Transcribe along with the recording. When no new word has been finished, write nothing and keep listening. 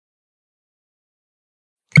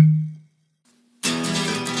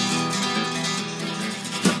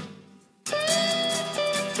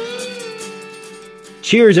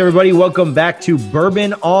Cheers, everybody. Welcome back to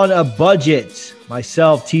Bourbon on a Budget.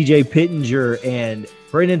 Myself, TJ Pittenger, and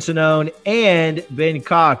Brendan Sonnone, and Ben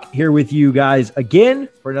Cock here with you guys again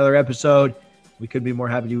for another episode. We couldn't be more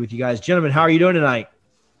happy to be with you guys. Gentlemen, how are you doing tonight?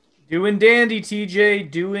 Doing dandy,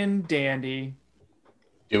 TJ. Doing dandy.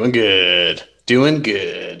 Doing good. Doing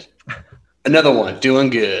good. Another one. Doing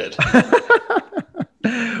good.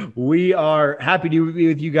 We are happy to be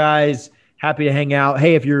with you guys. Happy to hang out.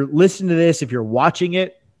 Hey, if you're listening to this, if you're watching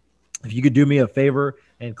it, if you could do me a favor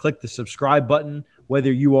and click the subscribe button,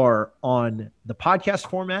 whether you are on the podcast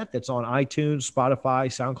format that's on iTunes, Spotify,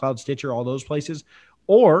 SoundCloud, Stitcher, all those places,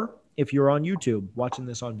 or if you're on YouTube watching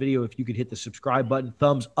this on video, if you could hit the subscribe button,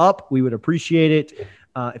 thumbs up, we would appreciate it.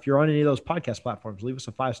 If you're on any of those podcast platforms, leave us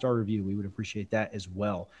a 5-star review. We would appreciate that as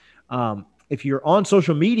well. If you're on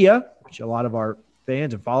social media, which a lot of our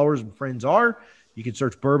fans and followers and friends are, you can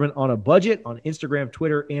search Bourbon on a Budget on Instagram,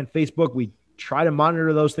 Twitter, and Facebook. We try to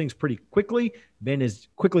monitor those things pretty quickly. Ben is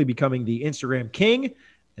quickly becoming the Instagram king,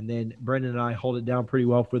 and then Brendan and I hold it down pretty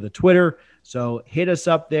well for the Twitter. So hit us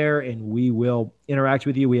up there, and we will interact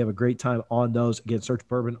with you. We have a great time on those. Again, search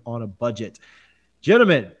Bourbon on a Budget.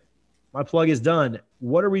 Gentlemen, my plug is done.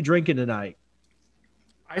 What are we drinking tonight?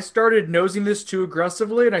 I started nosing this too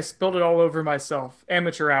aggressively, and I spilled it all over myself.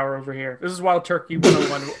 Amateur hour over here. This is Wild Turkey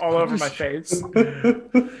 101 all over my face.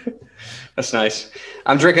 That's nice.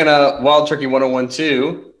 I'm drinking a Wild Turkey 101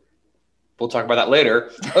 too. We'll talk about that later.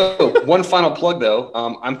 Oh, one final plug, though.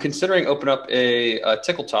 I'm considering opening up a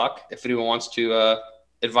Tickle Talk. If anyone wants to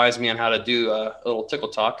advise me on how to do a little Tickle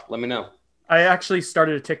Talk, let me know. I actually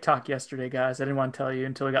started a TikTok yesterday, guys. I didn't want to tell you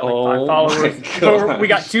until we got like 5 followers. We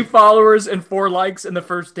got 2 followers and 4 likes in the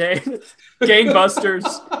first day. Gangbusters.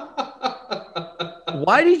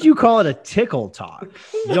 Why did you call it a Tickle Talk?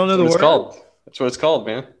 You don't know the word? That's what it's called,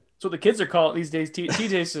 man. That's what the kids are called these days.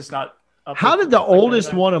 TJ's just not up. How did the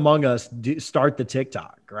oldest one among us start the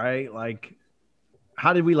TikTok, right? Like,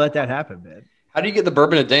 how did we let that happen, man? How do you get the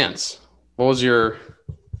bourbon to dance? What was your...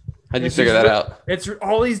 How did you figure that out? It's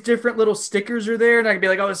all these different little stickers are there, and I can be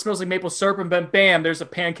like, oh, it smells like maple syrup, and then bam, there's a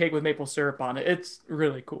pancake with maple syrup on it. It's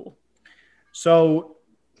really cool. So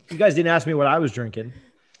you guys didn't ask me what I was drinking.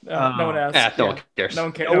 No one asked. No one cares. No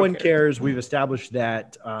one cares. No one cares. We've established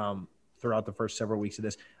that throughout the first several weeks of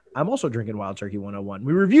this. I'm also drinking Wild Turkey 101.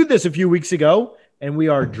 We reviewed this a few weeks ago, and we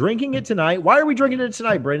are drinking it tonight. Why are we drinking it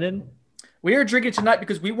tonight, Brendan? We are drinking tonight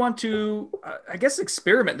because we want to, I guess,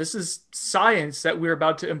 experiment. This is science that we're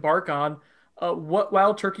about to embark on. What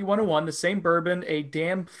Wild Turkey 101, the same bourbon, a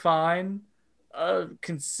damn fine,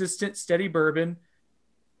 consistent, steady bourbon.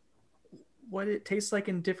 What it tastes like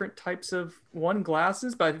in different types of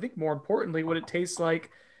glasses, but I think more importantly, what it tastes like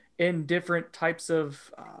in different types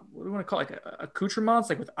of, what do we want to call it, like accoutrements,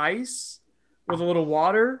 like with ice, with a little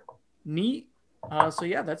water. Neat. So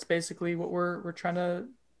yeah, that's basically what we're trying to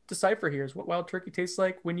decipher here, is what Wild Turkey tastes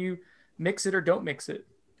like when you mix it or don't mix it.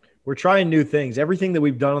 We're trying new things. Everything that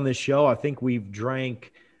we've done on this show, I think we've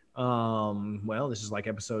drank, this is like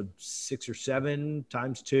episode 6 or 7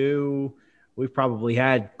 times 2. We've probably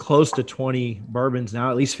had close to 20 bourbons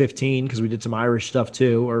now, at least 15, because we did some Irish stuff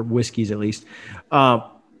too, or whiskeys at least.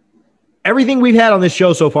 Everything we've had on this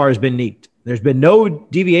show so far has been neat. There's been no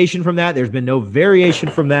deviation from that. There's been no variation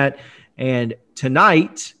from that. And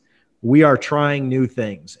tonight, we are trying new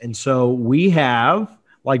things. And so we have,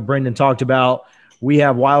 like Brendan talked about, we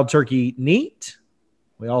have Wild Turkey Neat.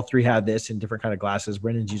 We all 3 have this in different kind of glasses.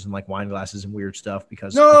 Brendan's using like wine glasses and weird stuff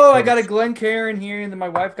because... No, I got a Glencairn here, and then my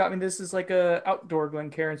wife got me this is like a outdoor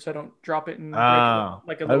Glencairn, so I don't drop it and break it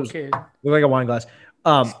like a little kid. Look like a wine glass.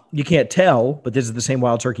 You can't tell, but this is the same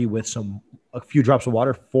Wild Turkey with a few drops of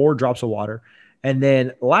water, 4 drops of water. And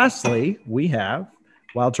then lastly, we have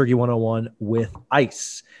Wild Turkey 101 with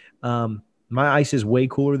ice. My ice is way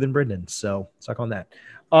cooler than Brendan's, so suck on that.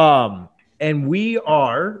 And we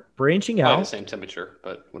are branching out. The same temperature,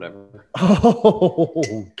 but whatever. Oh,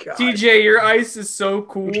 God. TJ, your ice is so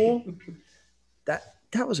cool.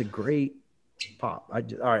 That was a great pop. All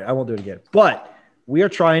right, I won't do it again. But we are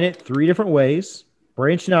trying it 3 different ways,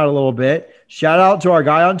 branching out a little bit. Shout out to our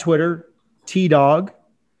guy on Twitter, T-Dog,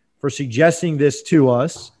 for suggesting this to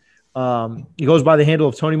us. He goes by the handle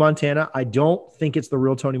of Tony Montana. I don't think it's the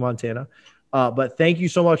real Tony Montana, but thank you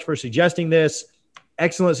so much for suggesting this.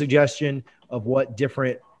 Excellent suggestion of what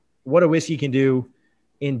a whiskey can do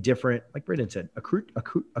in different, like Brendan said,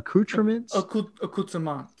 accoutrements.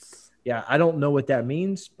 Accoutrements. Yeah, I don't know what that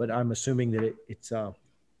means, but I'm assuming that it's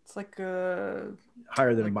like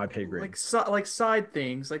higher than my pay grade. Like side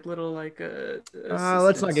things, like little like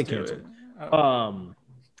let's not get canceled.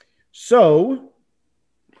 So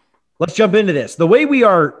let's jump into this. The way we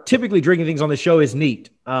are typically drinking things on the show is neat.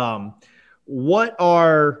 Ben,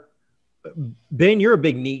 you're a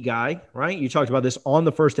big neat guy, right? You talked about this on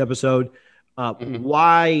the first episode. What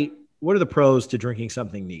are the pros to drinking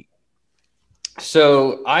something neat?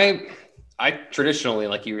 So I traditionally,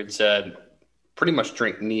 like you had said, pretty much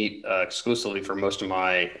drink neat exclusively for most of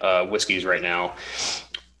my whiskeys right now.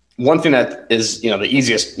 One thing that is, the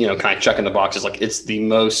easiest, kind of check in the box is like, it's the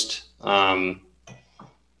most,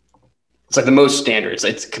 it's like the most standard.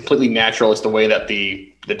 It's completely natural. It's the way that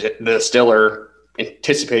the distiller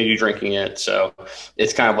anticipated you drinking it. So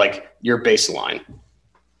it's kind of like your baseline.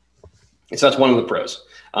 And so that's one of the pros.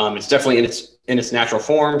 It's definitely in its natural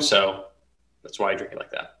form. So that's why I drink it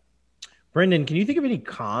like that. Brendan, can you think of any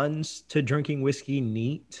cons to drinking whiskey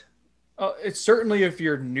neat? It's certainly, if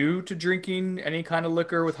you're new to drinking any kind of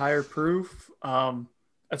liquor with higher proof,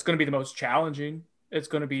 that's going to be the most challenging. It's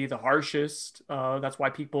going to be the harshest. That's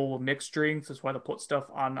why people will mix drinks. That's why they'll put stuff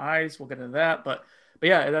on ice. We'll get into that. But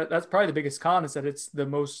yeah, that's probably the biggest con, is that it's the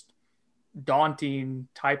most daunting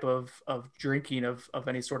type of drinking of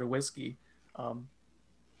any sort of whiskey.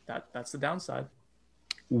 That's the downside.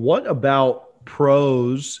 What about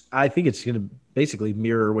pros? I think it's going to basically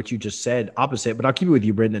mirror what you just said, opposite, but I'll keep it with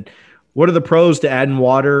you, Brendan. What are the pros to adding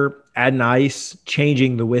water, adding ice,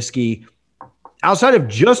 changing the whiskey outside of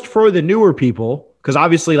just for the newer people? Because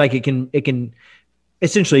obviously, like it can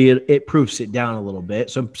essentially it proofs it down a little bit.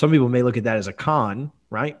 So some people may look at that as a con,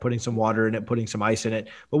 right? Putting some water in it, putting some ice in it.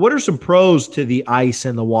 But what are some pros to the ice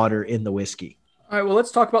and the water in the whiskey? All right, well,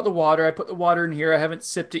 let's talk about the water. I put the water in here. I haven't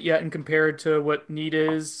sipped it yet and compared to what neat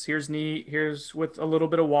is. Here's neat. Here's with a little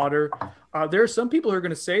bit of water. There are some people who are going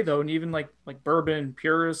to say, though, and even like bourbon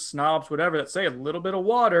purists, snobs, whatever, that say a little bit of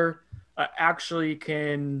water actually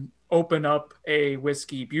can open up a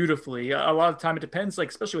whiskey beautifully. A lot of the time it depends, like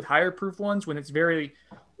especially with higher proof ones, when it's very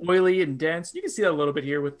oily and dense. You can see that a little bit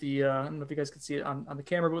here with the, I don't know if you guys can see it on the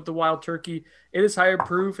camera, but with the Wild Turkey, it is higher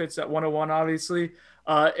proof. It's at 101, obviously.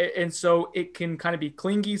 And so it can kind of be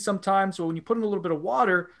clingy sometimes. So when you put in a little bit of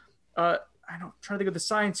water, I'm trying to think of the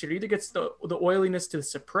science here. It either gets the oiliness to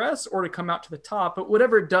suppress or to come out to the top. But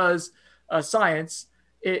whatever it does, science,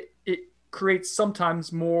 it creates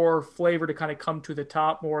sometimes more flavor to kind of come to the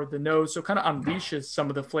top, more of the nose. So kind of unleashes some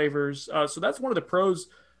of the flavors. So that's one of the pros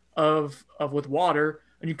of with water.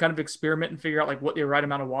 And you kind of experiment and figure out like what the right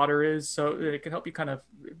amount of water is. So it can help you kind of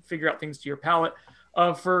figure out things to your palate.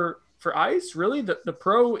 For ice, really, the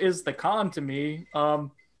pro is the con to me.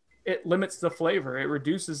 It limits the flavor. It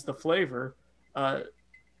reduces the flavor.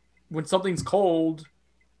 When something's cold,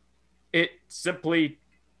 it simply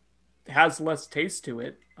has less taste to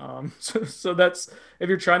it. So that's, if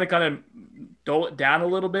you're trying to kind of dull it down a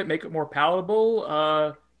little bit, make it more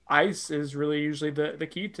palatable, ice is really usually the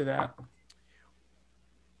key to that.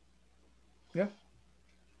 Yeah.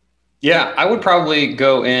 Yeah, I would probably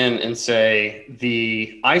go in and say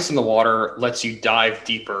the ice in the water lets you dive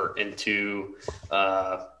deeper into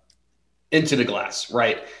the glass,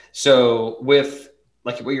 right? So with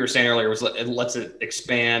like what you were saying earlier, it lets it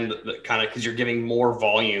expand the kind of, because you're giving more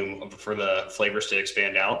volume for the flavors to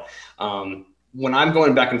expand out. When I'm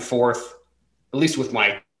going back and forth, at least with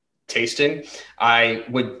my tasting, I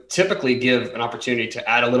would typically give an opportunity to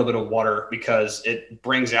add a little bit of water because it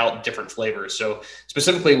brings out different flavors. So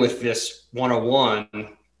specifically with this 101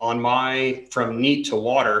 on my from neat to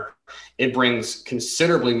water, it brings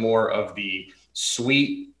considerably more of the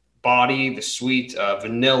sweet body, the sweet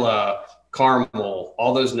vanilla, caramel,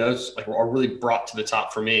 all those notes like are really brought to the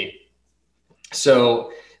top for me.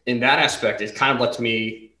 So in that aspect, it kind of lets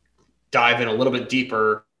me dive in a little bit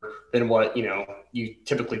deeper than what, you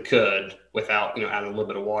typically could without, adding a little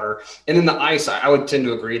bit of water. And then the ice, I would tend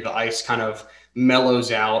to agree. The ice kind of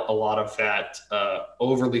mellows out a lot of that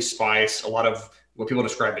overly spice, a lot of what people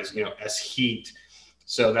describe as, as heat.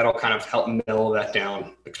 So that'll kind of help mellow that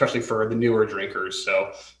down, especially for the newer drinkers.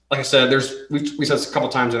 So like I said, we said this a couple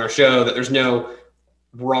times in our show that there's no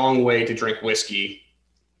wrong way to drink whiskey,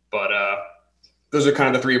 but those are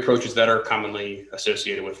kind of the three approaches that are commonly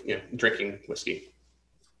associated with, drinking whiskey.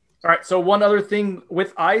 All right. So one other thing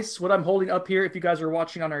with ice, what I'm holding up here, if you guys are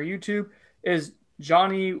watching on our YouTube, is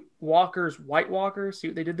Johnny Walker's White Walker. See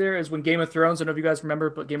what they did there is when Game of Thrones, I don't know if you guys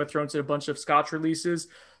remember, but Game of Thrones did a bunch of Scotch releases.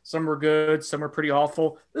 Some were good. Some were pretty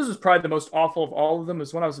awful. This was probably the most awful of all of them.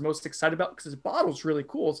 Is one I was the most excited about because his bottle's really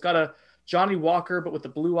cool. It's got a Johnny Walker, but with the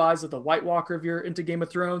blue eyes of the White Walker if you're into Game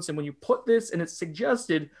of Thrones. And when you put this, and it's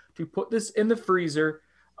suggested to put this in the freezer,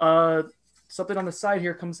 something on the side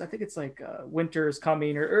here comes, I think it's like winter is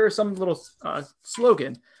coming or some little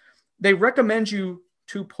slogan. They recommend you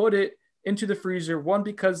to put it into the freezer. One,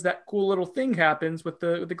 because that cool little thing happens with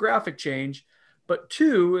the graphic change, but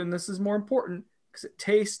two, and this is more important, because it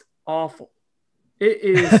tastes awful. It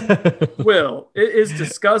is it is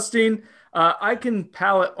disgusting. I can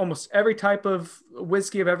palate almost every type of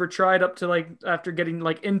whiskey I've ever tried up to like after getting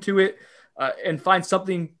like into it and find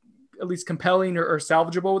something at least compelling or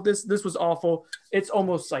salvageable with this. This was awful. It's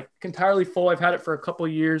almost like entirely full. I've had it for a couple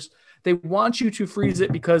of years. They want you to freeze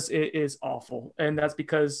it because it is awful. And that's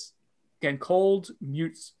because, again, cold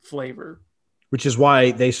mutes flavor. Which is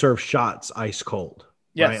why they serve shots ice cold.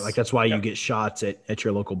 Yes. Right? Like that's why you get shots at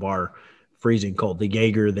your local bar freezing cold. The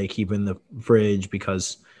Jaeger they keep in the fridge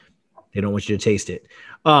because they don't want you to taste it.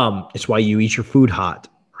 It's why you eat your food hot,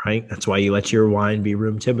 right? That's why you let your wine be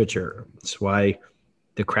room temperature. It's why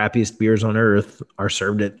the crappiest beers on earth are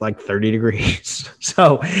served at like 30 degrees.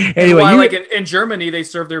 So anyway, like in Germany, they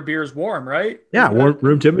serve their beers warm, right? Yeah,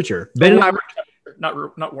 room temperature. Ben and I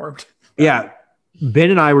were not warmed. Yeah.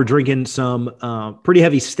 Ben and I were drinking some pretty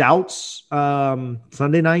heavy stouts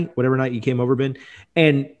Sunday night, whatever night you came over, Ben.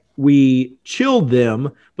 And we chilled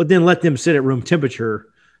them, but then let them sit at room temperature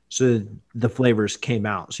so the flavors came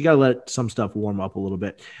out. So you got to let some stuff warm up a little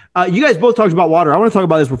bit. You guys both talked about water. I want to talk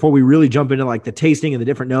about this before we really jump into like the tasting and the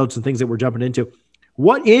different notes and things that we're jumping into.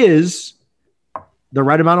 What is the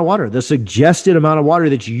right amount of water, the suggested amount of water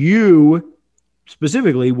that you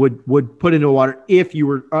specifically would put into water if you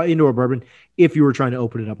were into a bourbon, if you were trying to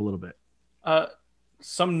open it up a little bit?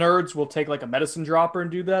 Some nerds will take like a medicine dropper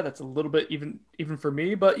and do that. That's a little bit even for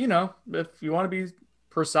me, but you know, if you want to be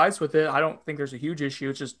precise with it, I don't think there's a huge issue.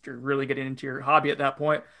 It's just you're really getting into your hobby at that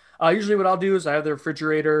point. Usually what I'll do is I have the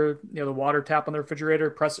refrigerator, the water tap on the refrigerator,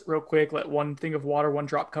 press it real quick, let one thing of water, one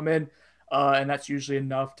drop come in. And that's usually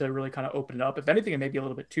enough to really kind of open it up. If anything, it may be a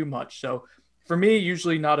little bit too much. So for me,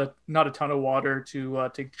 usually not a ton of water to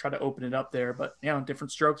try to open it up there, but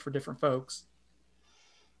different strokes for different folks.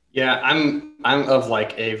 Yeah, I'm of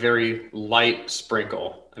like a very light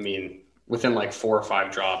sprinkle. I mean, within like 4 or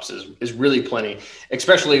 5 drops is really plenty,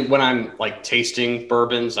 especially when I'm like tasting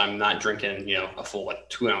bourbons. I'm not drinking, a full like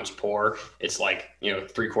 2-ounce pour. It's like,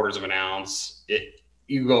 3/4 of an ounce.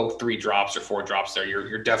 You go 3 drops or 4 drops there,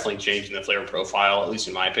 you're definitely changing the flavor profile, at least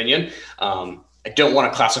in my opinion. I don't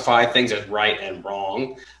want to classify things as right and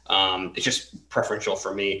wrong. It's just preferential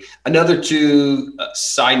for me. Another 2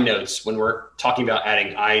 side notes when we're talking about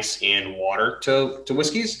adding ice and water to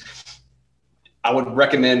whiskeys, I would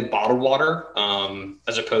recommend bottled water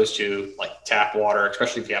as opposed to like tap water,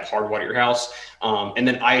 especially if you have hard water at your house. And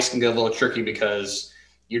then ice can get a little tricky because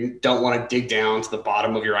you don't want to dig down to the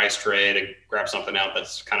bottom of your ice tray to grab something out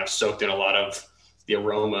that's kind of soaked in a lot of the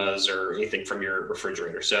aromas or anything from your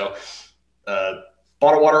refrigerator. So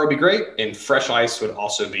bottled water would be great, and fresh ice would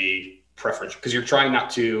also be preferential because you're trying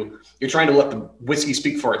to let the whiskey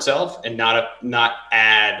speak for itself and not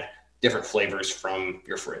add different flavors from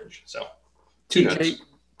your fridge. So 2 notes.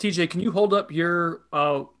 TJ, can you hold up your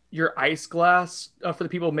ice glass for the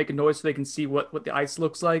people making noise so they can see what the ice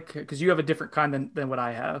looks like? Because you have a different kind than what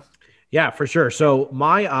I have. Yeah, for sure. So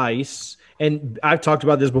my ice, and I've talked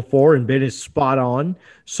about this before, and Ben is spot on.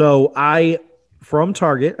 So from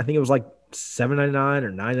Target, I think it was like $7.99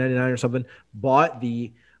 or $9.99 or something, bought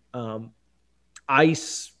the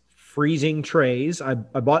ice freezing trays. I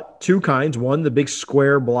bought 2 kinds, one the big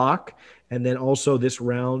square block, and then also this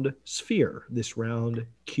round sphere, this round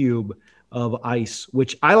cube of ice,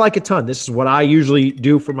 which I like a ton. This is what I usually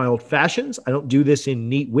do for my old fashions. I don't do this in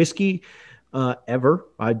neat whiskey ever.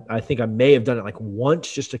 I think I may have done it like once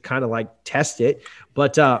just to kind of like test it,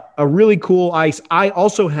 but a really cool ice. I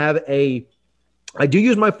also have I do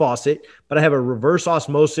use my faucet, but I have a reverse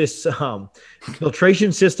osmosis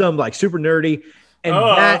filtration system, like super nerdy.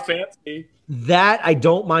 And fancy. That I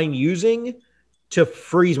don't mind using to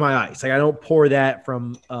freeze my ice. Like I don't pour that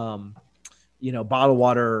from, bottled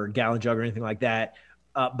water or gallon jug or anything like that.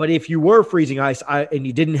 But if you were freezing ice and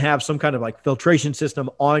you didn't have some kind of like filtration system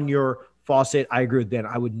on your faucet, I agree with Ben.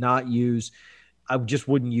 I wouldn't use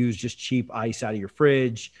just cheap ice out of your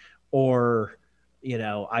fridge or,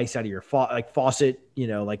 ice out of your faucet,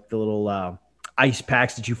 like the little ice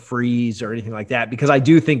packs that you freeze or anything like that, because I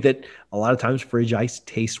do think that a lot of times fridge ice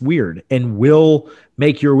tastes weird and will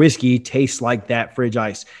make your whiskey taste like that fridge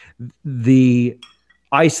ice. The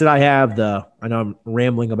ice that I have, I know I'm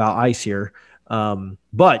rambling about ice here,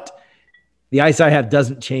 but the ice I have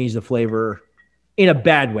doesn't change the flavor in a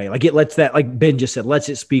bad way. Like it lets that, like Ben just said, lets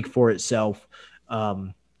it speak for itself.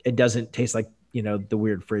 It doesn't taste like, the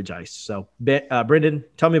weird fridge ice. So Brendan,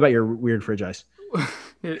 tell me about your weird fridge ice.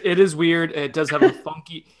 It is weird. It does have a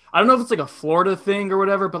funky, I don't know if it's like a Florida thing or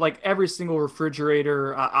whatever, but like every single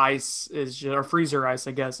refrigerator ice or freezer ice,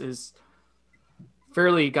 I guess, is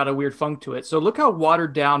fairly got a weird funk to it. So look how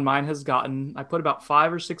watered down mine has gotten. I put about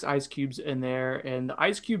 5 or 6 ice cubes in there, and the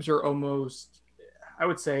ice cubes are almost, I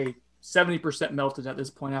would say, 70% melted at this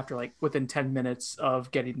point after like within 10 minutes of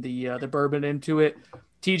getting the bourbon into it.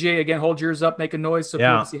 TJ, again, hold yours up, make a noise so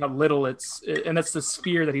people can see how little and that's the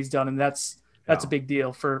sphere that he's done, and that's a big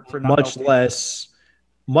deal for not much melting.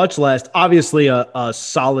 much less. Obviously, a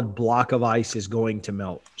solid block of ice is going to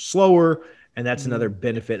melt slower, and that's another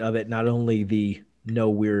benefit of it. Not only the no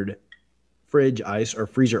weird fridge ice or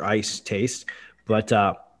freezer ice taste, but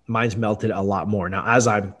mine's melted a lot more. Now, as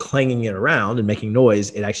I'm clanging it around and making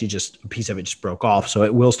noise, it actually a piece of it just broke off, so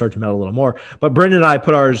it will start to melt a little more. But Brendan and I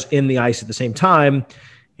put ours in the ice at the same time,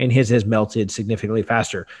 and his has melted significantly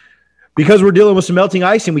faster. Because we're dealing with some melting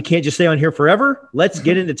ice and we can't just stay on here forever, let's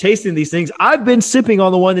get into tasting these things. I've been sipping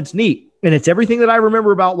on the one that's neat, and it's everything that I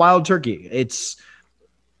remember about Wild Turkey. It's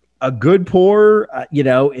a good pour.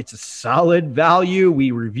 It's a solid value.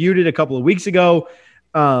 We reviewed it a couple of weeks ago.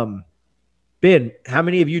 Ben, how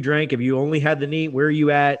many of you drank? Have you only had the neat? Where are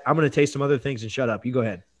you at? I'm going to taste some other things and shut up. You go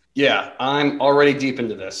ahead. Yeah, I'm already deep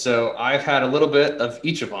into this. So I've had a little bit of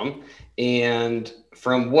each of them. And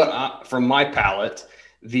from my palate,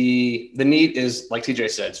 the neat is, like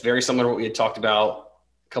TJ said, it's very similar to what we had talked about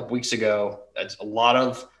a couple weeks ago. It's a lot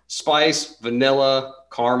of spice, vanilla,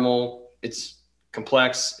 caramel. It's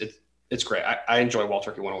complex. It's great. I enjoy Wild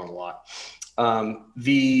Turkey 101 a lot.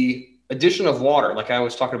 The addition of water, like I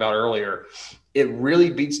was talking about earlier, it really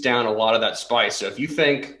beats down a lot of that spice. So if you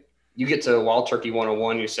think you get to Wild Turkey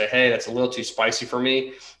 101, you say, hey, that's a little too spicy for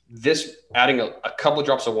me. This adding a couple of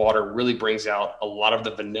drops of water really brings out a lot of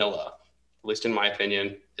the vanilla, at least in my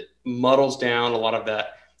opinion. It muddles down a lot of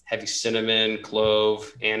that heavy cinnamon,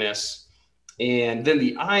 clove, anise. And then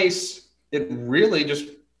the ice, it really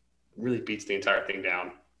beats the entire thing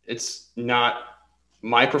down. It's not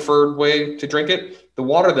my preferred way to drink it. The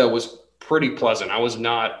water, though, was pretty pleasant. I was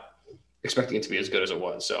not expecting it to be as good as it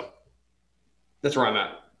was. So that's where I'm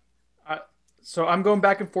at. So I'm going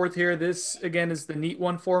back and forth here. This, again, is the neat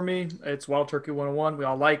one for me. It's Wild Turkey 101. We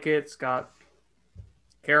all like it. It's got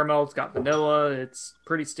caramel. It's got vanilla. It's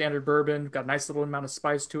pretty standard bourbon. Got a nice little amount of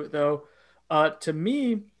spice to it, though. To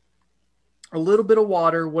me, a little bit of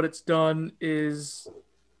water, what it's done is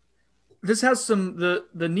this has the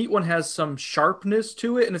neat one has some sharpness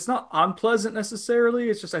to it, and it's not unpleasant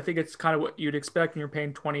necessarily. It's just, I think it's kind of what you'd expect when you're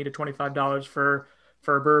paying $20 to $25 for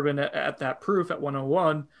a bourbon at that proof at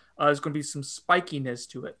 101. There's going to be some spikiness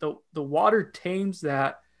to it. The water tames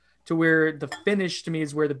that to where the finish to me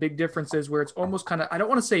is where the big difference is, where it's almost kind of, I don't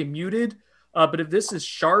want to say muted, but if this is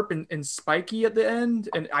sharp and spiky at the end,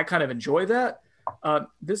 and I kind of enjoy that,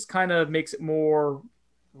 this kind of makes it more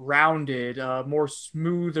rounded, more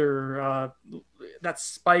smoother. That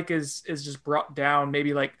spike is just brought down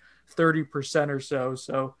maybe like 30% or so.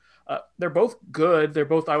 So they're both good. They're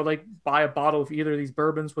both, I would like buy a bottle of either of these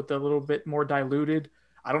bourbons with a little bit more diluted.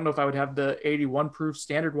 I don't know if I would have the 81 proof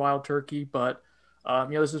standard Wild Turkey, but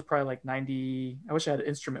this is probably like 90. I wish I had an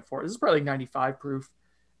instrument for it. This is probably like 95 proof,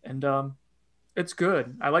 and it's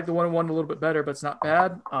good. I like the 101 a little bit better, but it's not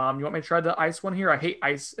bad. You want me to try the ice one here? I hate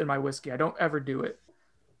ice in my whiskey. I don't ever do it.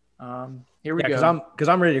 Here we go. Because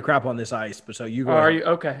I'm ready to crap on this ice, but so you go. Are you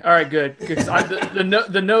okay? All right, good. Because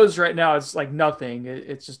the nose right now is like nothing.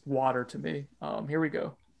 It's just water to me. Here we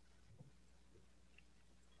go.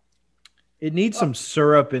 It needs some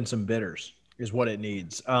syrup and some bitters is what it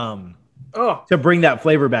needs to bring that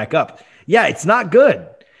flavor back up. Yeah, it's not good.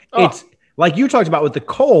 It's like you talked about with the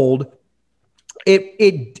cold,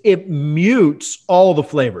 it mutes all the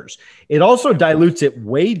flavors. It also dilutes it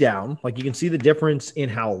way down. Like you can see the difference in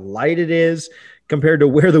how light it is compared to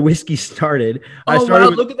where the whiskey started.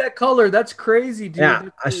 Look at that color. That's crazy, dude. Yeah,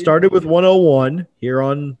 I started with 101 here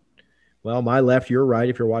on, my left, your right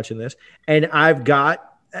if you're watching this. And I've got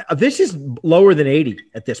this is lower than 80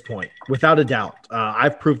 at this point, without a doubt.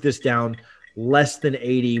 I've proofed this down. Less than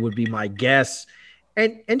 80 would be my guess.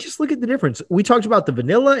 And just look at the difference. We talked about the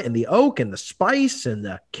vanilla and the oak and the spice and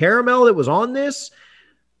the caramel that was on this.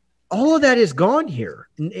 All of that is gone here.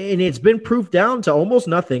 And it's been proofed down to almost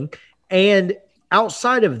nothing. And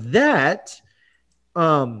outside of that,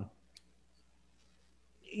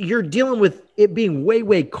 you're dealing with it being way,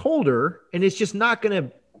 way colder. And it's just not going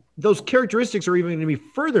to, those characteristics are even going to be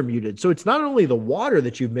further muted. So it's not only the water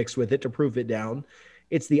that you've mixed with it to proof it down,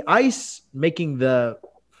 it's the ice making the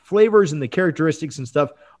flavors and the characteristics and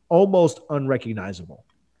stuff almost unrecognizable.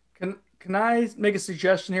 Can I make a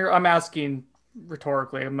suggestion here? I'm asking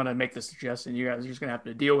rhetorically. I'm going to make the suggestion. You guys are just going to have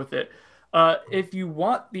to deal with it. If you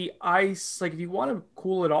want the ice, like if you want to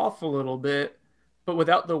cool it off a little bit, but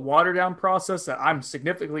without the water down process that I'm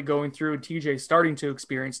significantly going through and TJ starting to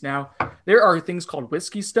experience now. There are things called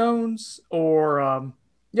whiskey stones, or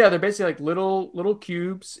yeah, they're basically like little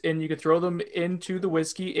cubes, and you can throw them into the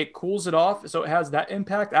whiskey. It cools it off, so it has that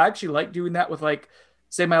impact. I actually like doing that with, like,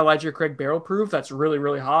 say my Elijah Craig barrel proof. That's really,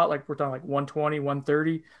 really hot. Like we're talking like 120,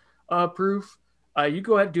 130 proof. You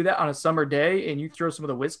go ahead and do that on a summer day, and you throw some of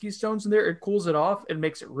the whiskey stones in there. It cools it off and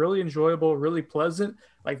makes it really enjoyable, really pleasant.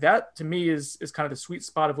 Like that to me is kind of the sweet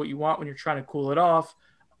spot of what you want when you're trying to cool it off.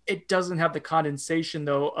 It doesn't have the condensation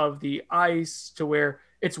though of the ice to where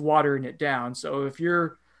it's watering it down. So if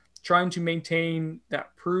you're trying to maintain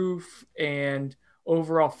that proof and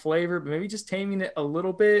overall flavor, but maybe just taming it a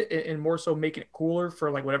little bit and more so making it cooler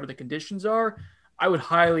for like whatever the conditions are, I would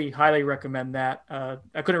highly, highly recommend that.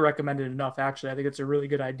 I couldn't recommend it enough, actually. I think it's a really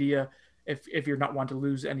good idea if you're not wanting to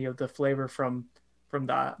lose any of the flavor from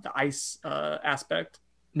the ice aspect.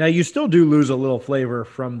 Now, you still do lose a little flavor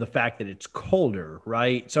from the fact that it's colder,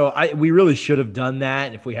 right? So we really should have done that.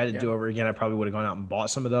 And if we had to do over again, I probably would have gone out and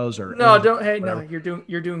bought some of those. Or no, don't. Hey, whatever. No,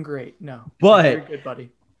 you're doing great. No, but you're good,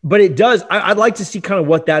 buddy. But it does. I'd like to see kind of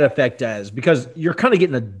what that effect does, because you're kind of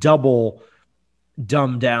getting a double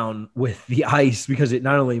dumb down with the ice, because it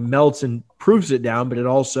not only melts and proofs it down, but it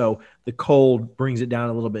also, the cold brings it down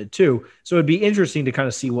a little bit too. So it'd be interesting to kind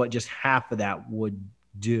of see what just half of that would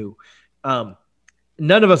do.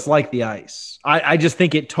 None of us like the ice. I just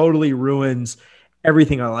think it totally ruins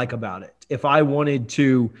everything I like about it. If I wanted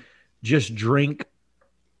to just drink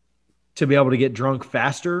to be able to get drunk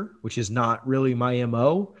faster, which is not really my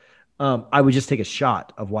MO, I would just take a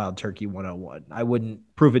shot of Wild Turkey 101. I wouldn't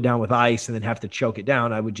proof it down with ice and then have to choke it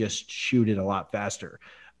down. I would just shoot it a lot faster,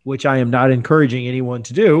 which I am not encouraging anyone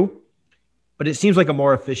to do, but it seems like a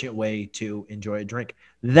more efficient way to enjoy a drink.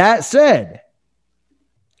 That said,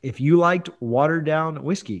 if you liked watered down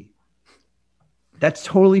whiskey, that's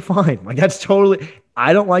totally fine. Like, that's totally,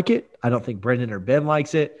 I don't like it. I don't think Brendan or Ben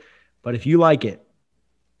likes it, but if you like it,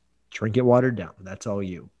 drink it watered down. That's all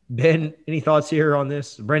you. Ben, any thoughts here on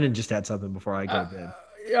this? Brendan just had something before I go, Ben.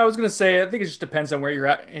 Yeah, I was going to say, I think it just depends on where you're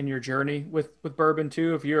at in your journey with bourbon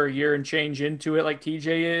too. If you're a year and change into it like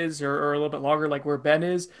TJ is, or a little bit longer like where Ben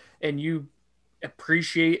is, and you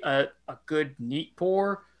appreciate a good neat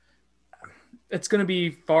pour, it's going to be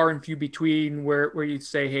far and few between where you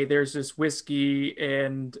say, hey, there's this whiskey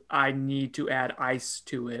and I need to add ice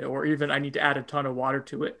to it, or even I need to add a ton of water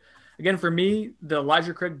to it. Again, for me, the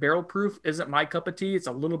Elijah Craig barrel proof isn't my cup of tea. It's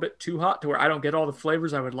a little bit too hot to where I don't get all the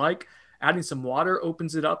flavors I would like. Adding some water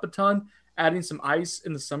opens it up a ton. Adding some ice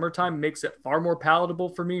in the summertime makes it far more palatable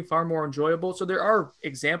for me, far more enjoyable. So there are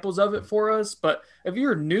examples of it for us. But if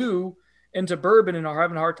you're new into bourbon and are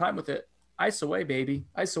having a hard time with it, ice away, baby.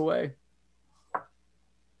 Ice away.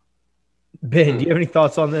 Ben, do you have any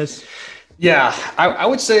thoughts on this? Yeah, I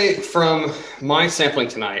would say from my sampling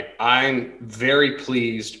tonight, I'm very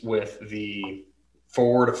pleased with the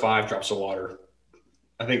 4 to 5 drops of water.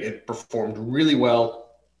 I think it performed really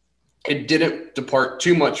well. It didn't depart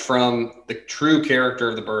too much from the true character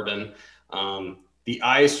of the bourbon. The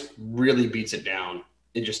ice really beats it down.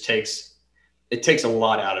 It just takes a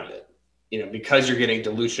lot out of it. You know, because you're getting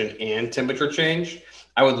dilution and temperature change,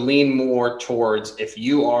 I would lean more towards, if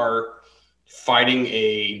you are fighting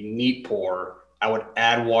a neat pour, I would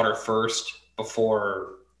add water first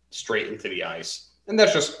before straight into the ice. And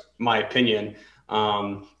that's just my opinion.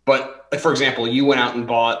 But for example, you went out and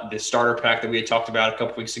bought the starter pack that we had talked about a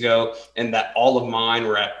couple weeks ago, and that all of mine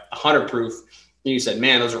were at 100 proof. And you said,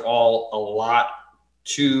 man, those are all a lot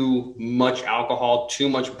too much alcohol, too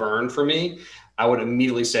much burn for me. I would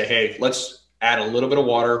immediately say, hey, let's add a little bit of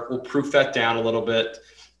water. We'll proof that down a little bit.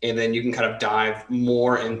 And then you can kind of dive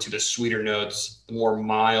more into the sweeter notes, the more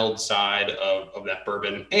mild side of that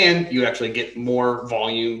bourbon, and you actually get more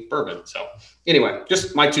volume bourbon. So anyway,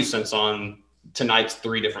 just my 2 cents on tonight's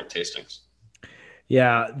 3 different tastings.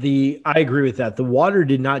 Yeah, I agree with that. The water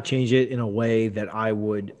did not change it in a way that I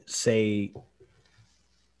would say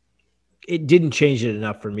it didn't change it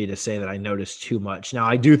enough for me to say that I noticed too much. Now,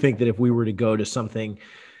 I do think that if we were to go to something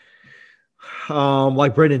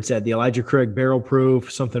like Brendan said, the Elijah Craig barrel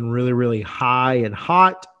proof, something really, really high and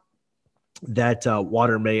hot, that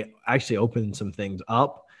water may actually open some things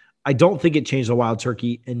up. I don't think it changed the Wild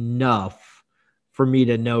Turkey enough for me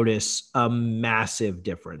to notice a massive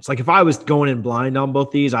difference. Like if I was going in blind on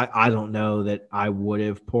both these, I don't know that I would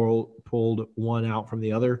have pulled one out from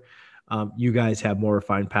the other. You guys have more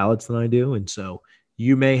refined palates than I do, and so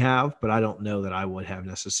you may have, but I don't know that I would have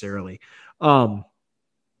necessarily.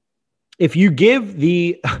 If you give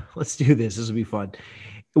let's do this. This will be fun.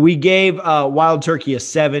 We gave Wild Turkey a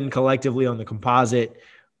 7 collectively on the composite.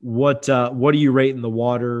 What are you rating the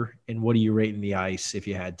water, and what are you rating the ice if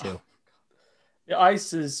you had to? The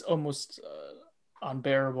ice is almost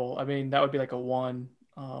unbearable. I mean, that would be like a 1.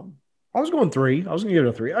 I was going 3. I was going to give it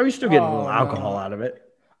a 3. I was still getting a little alcohol out of it.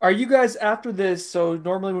 Are you guys after this? So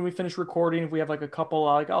normally when we finish recording, if we have like a couple,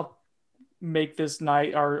 like I'll make this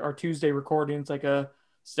night our Tuesday recordings like a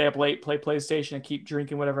stay up late, play PlayStation, and keep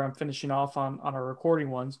drinking whatever I'm finishing off on our recording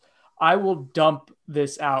ones. I will dump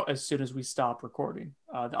this out as soon as we stop recording.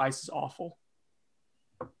 The ice is awful.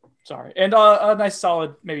 Sorry, and a nice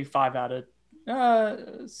solid maybe 5 out of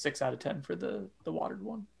 6 out of 10 for the watered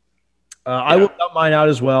one. I will dump mine out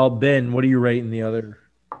as well. Ben, what are you rating the other?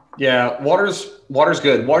 Yeah, water's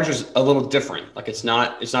good. Water's just a little different. Like it's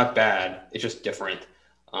not bad. It's just different.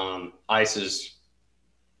 Ice is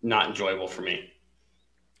not enjoyable for me.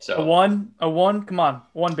 So a 1, come on,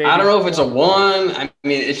 1 baby. I don't know if it's a 1. I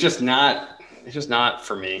mean, it's just not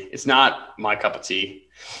for me. It's not my cup of tea.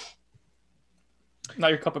 Not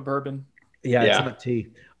your cup of bourbon. Yeah, it's not tea.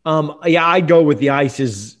 I'd go with the ice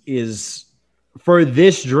is for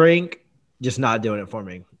this drink, just not doing it for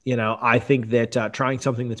me. You know, I think that trying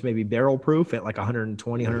something that's maybe barrel proof at like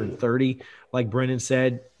 120, 130, like Brendan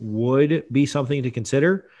said, would be something to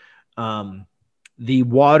consider. The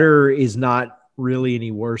water is not really any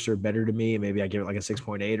worse or better to me. Maybe I give it like a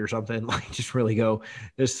 6.8 or something. Like just really go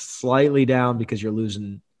just slightly down because you're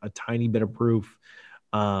losing a tiny bit of proof.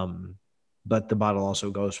 But the bottle also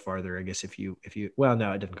goes farther, I guess. If you, well,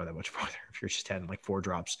 no, it doesn't go that much farther. If you're just 10, like 4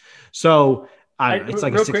 drops. So it's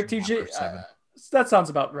like real a 6 quick, TJ. That sounds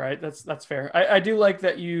about right. That's fair. I do like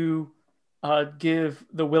that you give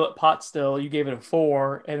the Willet Pot Still. You gave it a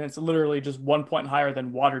 4, and it's literally just 1 point higher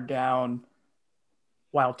than watered down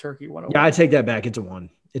Wild Turkey 101. Yeah, I take that back. It's a 1.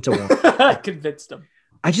 It's a 1. I convinced him.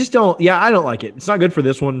 I just don't. Yeah, I don't like it. It's not good for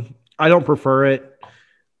this one. I don't prefer it.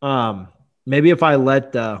 Maybe if I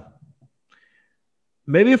let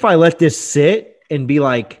this sit and be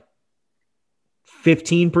like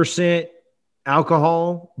 15%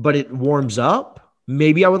 alcohol, but it warms up,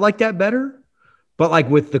 maybe I would like that better. But like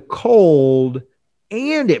with the cold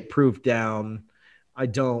and it proofed down, I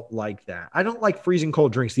don't like that. I don't like freezing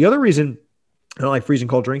cold drinks. The other reason I don't like freezing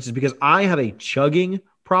cold drinks is because I have a chugging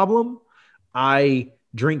problem. I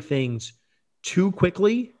drink things too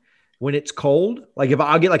quickly when it's cold. Like if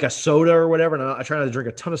I'll get like a soda or whatever, and I try not to drink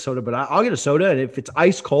a ton of soda, but I'll get a soda, and if it's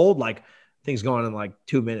ice cold, like things going in like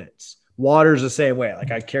 2 minutes. Water's the same way.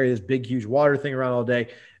 Like I carry this big, huge water thing around all day,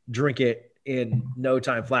 drink it in no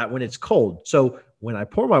time flat when it's cold. So when I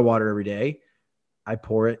pour my water every day, I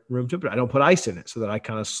pour it room temperature. I don't put ice in it so that I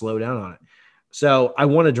kind of slow down on it. So I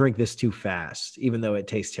want to drink this too fast, even though it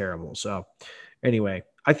tastes terrible. So anyway,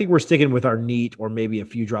 I think we're sticking with our neat or maybe a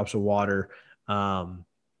few drops of water.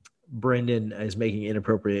 Brendan is making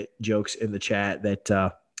inappropriate jokes in the chat that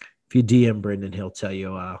if you DM Brendan, he'll tell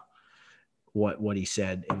you what he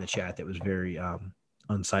said in the chat that was very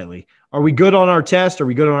unsightly. Are we good on our test? Are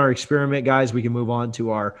we good on our experiment, guys? We can move on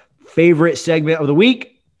to our favorite segment of the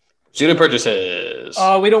week. Student purchases.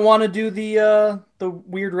 We don't want to do the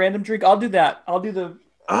weird random drink. I'll do that. I'll do the.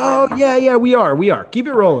 Oh yeah, we are. Keep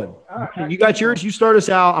it rolling. Right. You got yours. You start us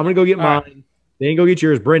out. I'm gonna go get mine. Right. Then go get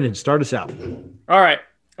yours. Brendan, start us out. All right.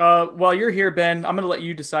 While you're here, Ben, I'm gonna let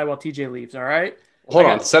you decide while TJ leaves. All right. Hold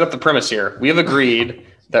on. Set up the premise here. We have agreed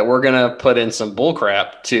that we're gonna put in some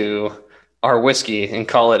bullcrap to our whiskey and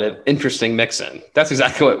call it an interesting mix-in. That's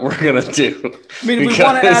exactly what we're going to do. I mean, if we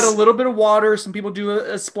want to add a little bit of water, some people do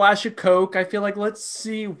a splash of Coke. I feel like let's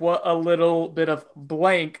see what a little bit of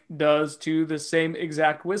blank does to the same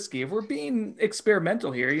exact whiskey. If we're being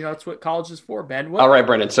experimental here, that's what college is for, Ben. All right,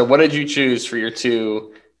 Brendan. So what did you choose for your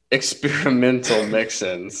 2 experimental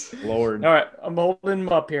mix-ins? Lord. All right, I'm holding them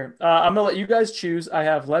up here. I'm gonna let you guys choose. I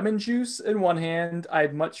have lemon juice in one hand.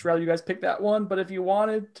 I'd much rather you guys pick that one, but if you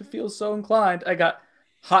wanted to feel so inclined, I got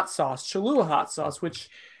hot sauce, Cholula hot sauce, which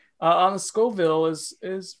on the Scoville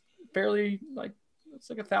is fairly like it's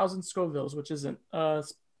like 1,000 Scovilles, which isn't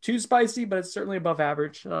too spicy, but it's certainly above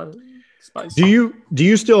average spicy. Do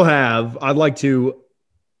you still have? I'd like to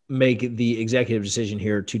make the executive decision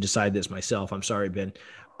here to decide this myself. I'm sorry, Ben.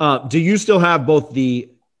 Do you still have both the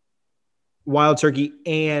Wild Turkey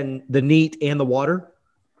and the neat and the water?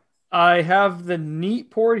 I have the neat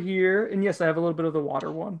poured here, and yes, I have a little bit of the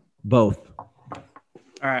water one. Both. All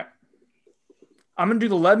right. I'm going to do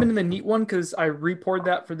the lemon and the neat one because I re-poured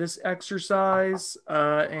that for this exercise,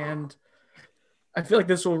 and I feel like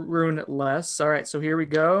this will ruin it less. All right, so here we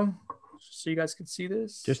go. So you guys can see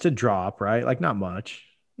this. Just a drop, right? Like not much.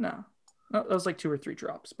 No, that was like 2 or 3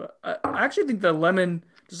 drops, but I actually think the lemon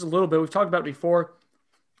just a little bit. We've talked about it before.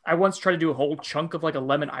 I once tried to do a whole chunk of like a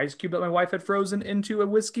lemon ice cube that my wife had frozen into a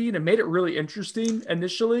whiskey, and it made it really interesting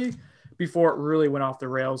initially before it really went off the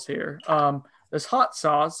rails here. This hot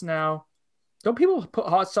sauce now. Don't people put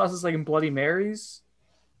hot sauces like in Bloody Marys?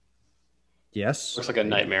 Yes. Looks like a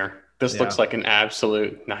nightmare. This Yeah. looks like an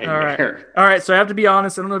absolute nightmare. All right. So I have to be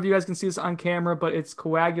honest. I don't know if you guys can see this on camera, but it's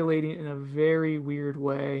coagulating in a very weird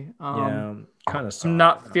way. Yeah, kind of. I'm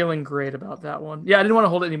not feeling great about that one. Yeah, I didn't want to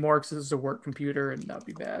hold it anymore because this is a work computer and that'd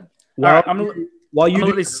be bad. Well, All right, I'm gonna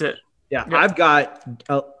let these sit. Yeah, Yeah. I've got.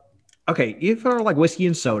 Okay, if are like whiskey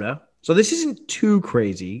and soda, so this isn't too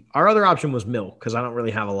crazy. Our other option was milk because I don't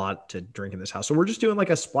really have a lot to drink in this house, so we're just doing like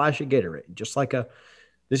a splash of Gatorade, just like a.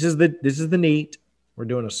 This is the neat. We're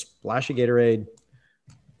doing a splash of Gatorade.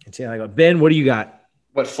 And see how I go. Ben, what do you got?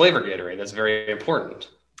 What flavor Gatorade? That's very important.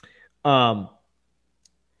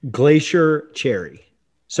 Glacier cherry.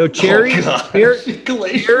 So cherry,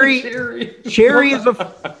 cherry is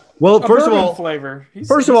a. Well, first of bourbon all, flavor. He's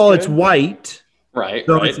it's good. white. Right.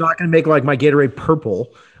 So right. it's not going to make like my Gatorade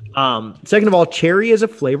purple. Second of all, cherry is a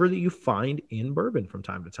flavor that you find in bourbon from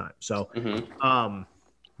time to time. So, Ben,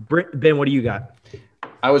 what do you got?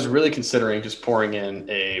 I was really considering just pouring in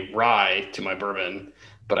a rye to my bourbon,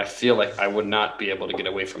 but I feel like I would not be able to get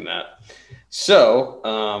away from that. So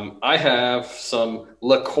I have some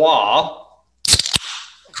La Croix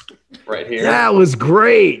right here. That was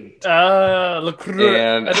great. LaCroix.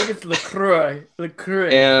 And- I think it's LaCroix. LaCroix.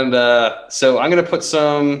 And so I'm going to put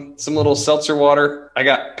some little seltzer water. I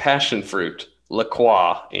got passion fruit, La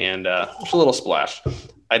Croix, and just a little splash.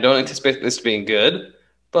 I don't anticipate this being good,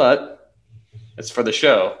 but it's for the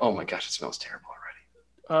show. Oh my gosh, it smells terrible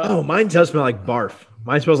already. Oh, mine does smell like barf.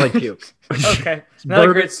 Mine smells like puke. Okay. Not a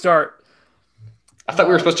Bourbon. great start. I thought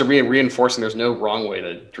we were supposed to be reinforcing there's no wrong way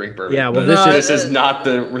to drink bourbon. Yeah, well, No, This is not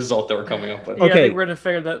the result that we're coming up with. Yeah, I Okay. think we're going to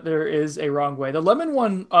figure that there is a wrong way. The lemon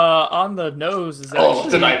one on the nose is Oh, actually...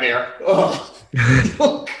 it's a nightmare. Oh,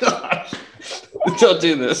 oh gosh. Don't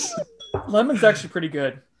do this. Lemon's actually pretty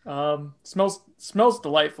good. Smells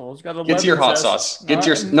delightful. It's got a Get to your lemon hot zest. sauce. Get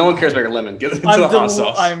to your. No one cares about your lemon. Get to the I'm, hot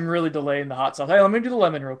sauce. I'm really delaying the hot sauce. Hey, let me do the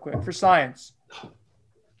lemon real quick for science.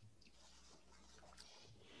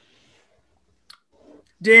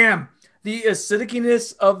 Damn, the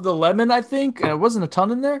acidicness of the lemon, I think, and it wasn't a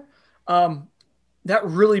ton in there. That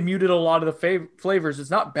really muted a lot of the flavors.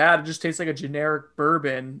 It's not bad. It just tastes like a generic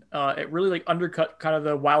bourbon. It really like undercut kind of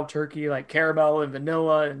the wild turkey, like caramel and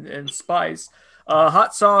vanilla and spice.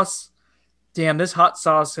 Hot sauce. Damn, this hot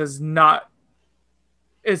sauce has not.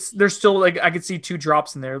 There's still like I could see 2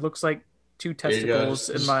 drops in there. It looks like 2 There you go. testicles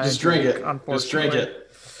in my. Just drink it. Unfortunately. Just drink it.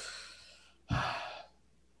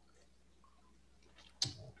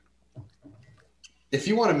 If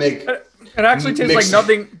you want to make, It actually tastes Mix- like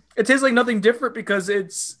nothing. It tastes like nothing different because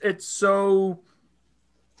it's so.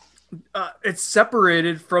 It's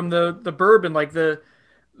separated from the bourbon. Like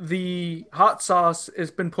the hot sauce has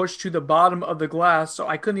been pushed to the bottom of the glass, so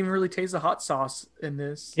I couldn't even really taste the hot sauce in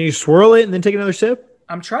this. Can you swirl it and then take another sip?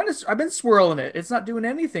 I'm trying to. I've been swirling it. It's not doing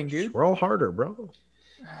anything, dude. Swirl harder, bro.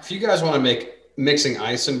 if you guys want to make mixing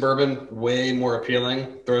ice and bourbon way more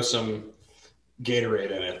appealing, throw some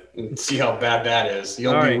Gatorade in it and see how bad that is.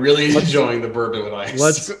 You'll All be right. really enjoying the bourbon with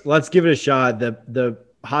ice. Let's give it a shot. The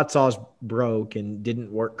hot sauce broke and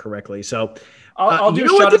didn't work correctly. So I'll do you a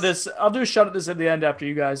know what shot at this. I'll do a shot at this at the end after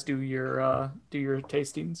you guys do your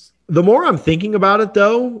tastings. the more I'm thinking about it,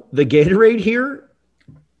 though, the Gatorade here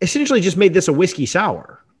essentially just made this a whiskey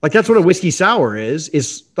sour. Like that's what a whiskey sour is.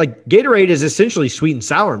 Is like Gatorade is essentially sweet and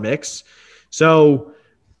sour mix. So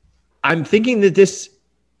I'm thinking that this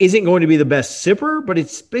isn't going to be the best sipper, but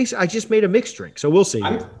it's basically I just made a mixed drink. So we'll see.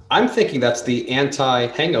 I'm thinking that's the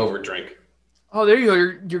anti-hangover drink. Oh, there you go.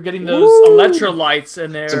 You're getting those Ooh. electrolytes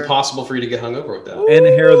in there. It's impossible for you to get hungover with that. And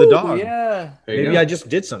the hair of the dog. Yeah. There you Maybe go. I just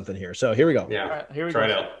did something here. So here we go. Yeah. All right, here we Try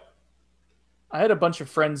go. it out. I had a bunch of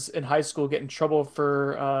friends in high school get in trouble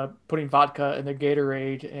for putting vodka in their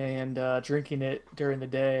Gatorade and drinking it during the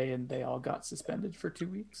day, and they all got suspended for 2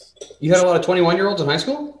 weeks. You had a lot of 21-year-olds in high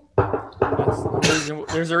school?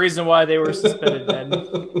 There's a reason why they were suspended then.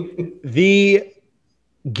 The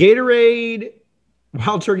Gatorade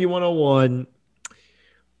Wild Turkey 101,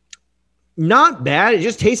 not bad. It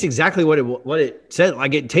just tastes exactly what it said.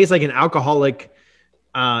 Like it tastes like an alcoholic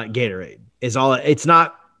Gatorade. Is all. It's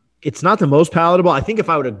not the most palatable. I think if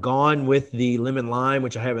I would have gone with the lemon lime,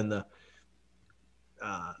 which I have in the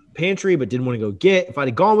pantry but didn't want to go get, if I'd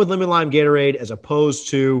have gone with lemon lime Gatorade as opposed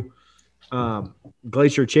to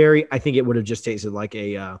glacier cherry, I think it would have just tasted like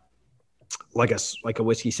a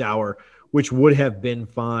whiskey sour, which would have been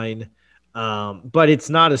fine. But it's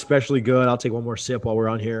not especially good. I'll take one more sip while we're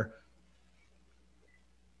on here.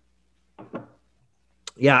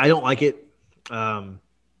 Yeah, I don't like it.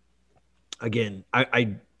 Again,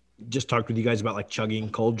 I just talked with you guys about like chugging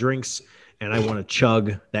cold drinks, and I want to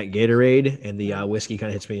chug that Gatorade, and the whiskey kind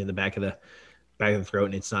of hits me in the back of the throat,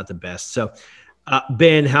 and it's not the best. So,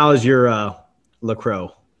 Ben, how's your LaCroix?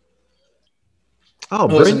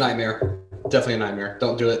 Oh, it's a nightmare. Definitely a nightmare.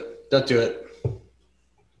 Don't do it. Don't do it.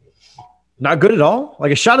 Not good at all.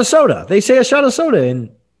 Like a shot of soda. They say a shot of soda, and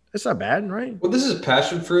it's not bad, right? Well, this is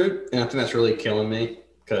passion fruit, and I think that's really killing me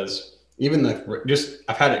because even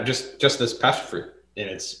I've had it just this passion fruit, and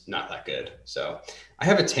it's not that good. So I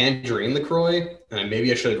have a tangerine LaCroix, and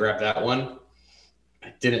maybe I should have grabbed that one.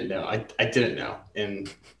 I didn't know. I didn't know,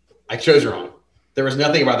 and I chose wrong. There was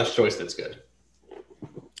nothing about this choice that's good.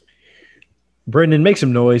 Brendan, make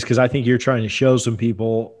some noise because I think you're trying to show some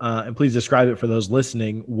people, and please describe it for those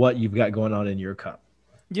listening what you've got going on in your cup.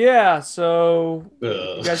 Yeah, so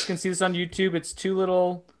you guys can see this on YouTube. It's two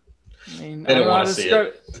little. I mean, I don't know how to describe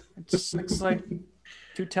it. It just looks like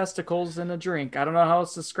two testicles in a drink. I don't know how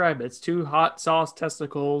else to describe it. It's two hot sauce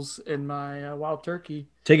testicles in my wild turkey.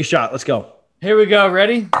 Take a shot. Let's go. Here we go.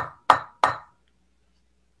 Ready?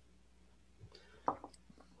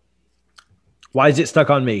 Why is it stuck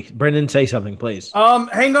on me? Brendan, say something, please.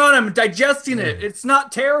 Hang on. I'm digesting it. It's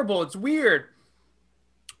not terrible. It's weird.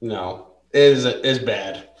 No, it's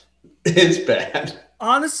bad. It's bad.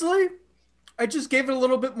 Honestly, I just gave it a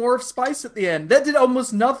little bit more of spice at the end. That did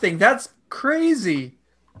almost nothing. That's crazy.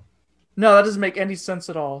 No, that doesn't make any sense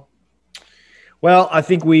at all. Well, I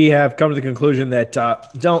think we have come to the conclusion that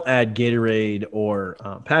don't add Gatorade or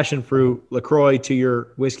passion fruit LaCroix to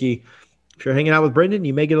your whiskey. If you're hanging out with Brendan,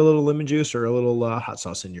 you may get a little lemon juice or a little hot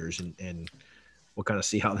sauce in yours, and we'll kind of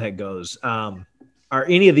see how that goes. Are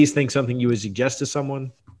any of these things something you would suggest to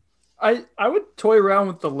someone? I would toy around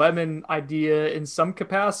with the lemon idea in some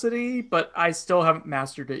capacity, but I still haven't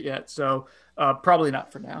mastered it yet, so probably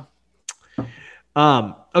not for now.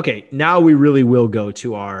 Okay, now we really will go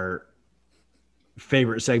to our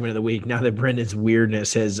favorite segment of the week. Now that Brendan's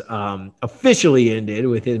weirdness has officially ended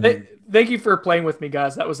with him. Thank you for playing with me,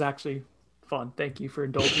 guys. That was actually fun. Thank you for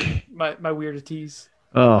indulging my weirdities.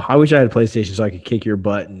 Oh, I wish I had a PlayStation so I could kick your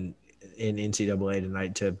butt in NCAA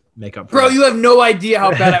tonight to make up for Bro, it. you have no idea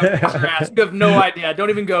how bad I would kick your ass. You have no idea. Don't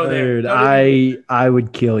even go there. Dude, I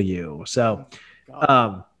would kill you. So,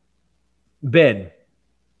 Ben,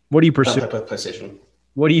 what are you pursuing? PlayStation.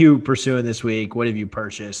 What are you pursuing this week? What have you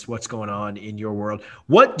purchased? What's going on in your world?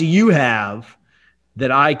 What do you have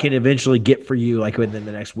that I can eventually get for you, like within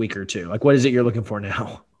the next week or two? Like, what is it you're looking for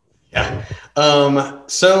now? Yeah.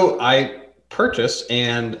 So I purchased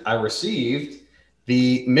and I received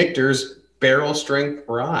the Michter's Barrel Strength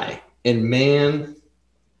Rye, and man,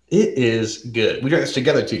 it is good. We drank this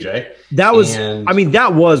together, TJ. That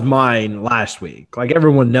was mine last week. Like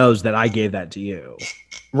everyone knows that I gave that to you.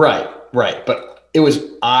 Right. But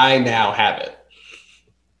I now have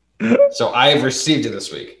it. So I've received it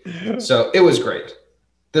this week. So it was great.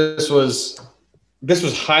 This was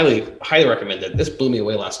highly recommended. This blew me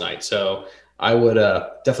away last night. So I would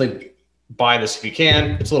definitely buy this if you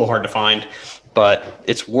can. It's a little hard to find, but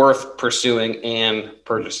it's worth pursuing and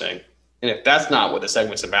purchasing. And if that's not what the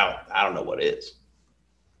segment's about, I don't know what is.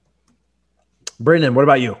 Brendan, what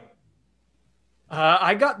about you?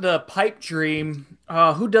 I got the Pipe Dream.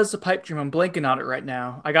 Who does the Pipe Dream? I'm blanking on it right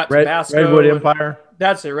now. I got Tabasco. Redwood Empire.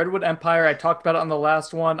 That's it, Redwood Empire. I talked about it on the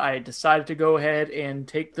last one. I decided to go ahead and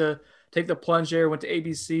take the plunge there. Went to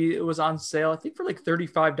ABC. It was on sale, I think, for like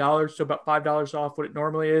 $35, so about $5 off what it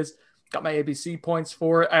normally is. Got my ABC points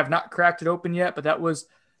for it. I have not cracked it open yet, but that was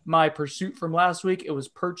my pursuit from last week. It was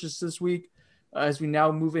purchased this week. As we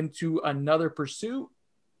now move into another pursuit,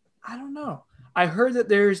 I don't know. I heard that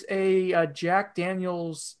there's a Jack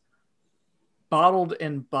Daniel's bottled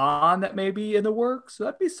in bond that may be in the works. So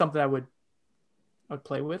that'd be something I would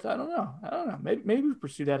play with. I don't know. Maybe we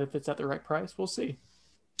pursue that if it's at the right price. We'll see.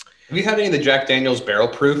 Have you had any of the Jack Daniel's Barrel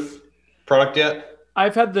Proof product yet?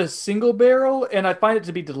 I've had the single barrel, and I find it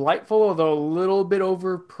to be delightful, although a little bit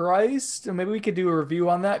overpriced. And maybe we could do a review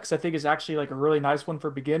on that because I think it's actually like a really nice one for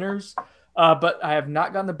beginners. But I have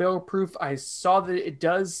not gotten the barrel proof. I saw that it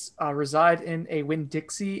does reside in a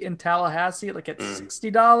Winn-Dixie in Tallahassee, like at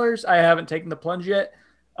 $60. I haven't taken the plunge yet.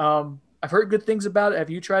 I've heard good things about it. Have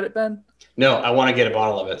you tried it, Ben? No, I want to get a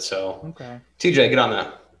bottle of it. So, okay, TJ, get on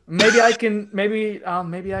that. Maybe I can. Maybe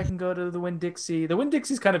I can go to the Winn-Dixie. The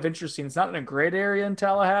Winn-Dixie is kind of interesting. It's not in a great area in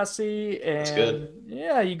Tallahassee, and it's good.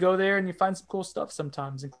 Yeah, you go there and you find some cool stuff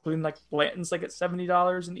sometimes, including like Blanton's like at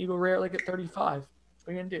 $70 and Eagle Rare like at $35. What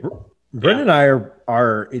are you gonna do? Brendan and I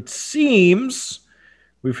are. It seems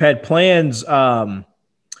we've had plans.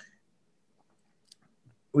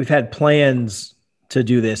 We've had plans to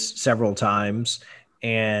do this several times,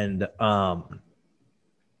 and the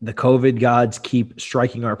COVID gods keep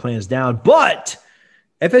striking our plans down. But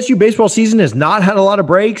FSU baseball season has not had a lot of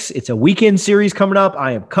breaks. It's a weekend series coming up.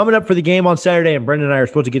 I am coming up for the game on Saturday, and Brendan and I are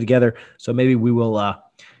supposed to get together. So maybe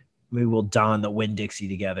we'll don the Winn-Dixie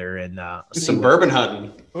together and some bourbon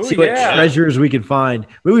hunting. See what treasures we can find.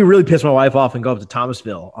 Maybe we really piss my wife off and go up to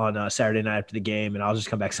Thomasville on Saturday night after the game, and I'll just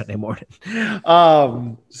come back Sunday morning.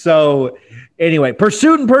 So anyway,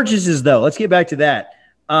 pursuit and purchases, though. Let's get back to that.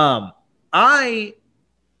 I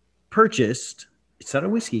purchased – it's not a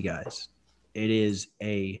whiskey, guys. It is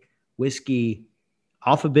a whiskey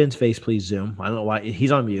off of Ben's face, please zoom. I don't know why.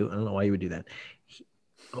 He's on mute. I don't know why you would do that.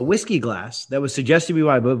 A whiskey glass that was suggested to me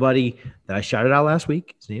by my buddy that I shouted out last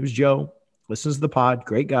week. His name is Joe. Listens to the pod.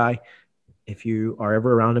 Great guy. If you are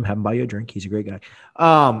ever around him, have him buy you a drink. He's a great guy.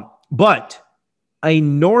 But a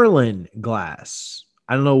Norland glass.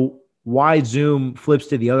 I don't know why Zoom flips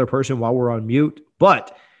to the other person while we're on mute,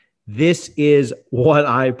 but this is what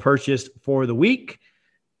I purchased for the week.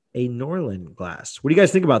 A Norland glass. What do you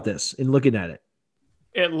guys think about this in looking at it?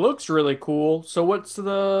 It looks really cool. So what's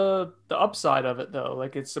the upside of it, though?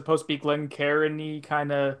 Like, it's supposed to be Glencairn-y,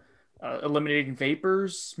 kind of eliminating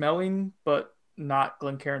vapors, smelling, but not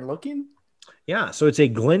Glencairn looking? Yeah, so it's a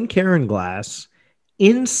Glencairn glass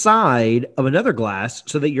inside of another glass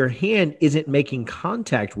so that your hand isn't making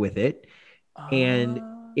contact with it, and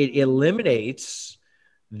it eliminates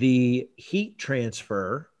the heat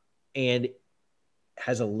transfer and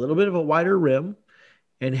has a little bit of a wider rim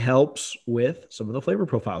and helps with some of the flavor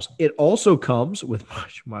profiles. It also comes with,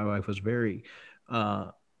 my wife was very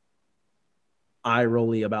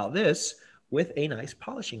eye-rolly about this, with a nice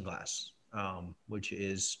polishing glass, which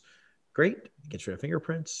is great. It gets rid of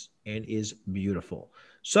fingerprints and is beautiful.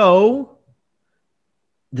 So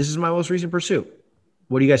this is my most recent pursuit.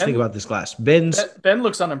 What do you guys think about this glass? Ben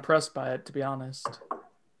looks unimpressed by it, to be honest.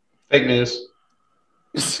 Fake news.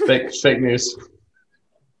 Fake news.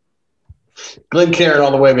 Glencairn all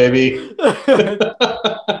the way, baby.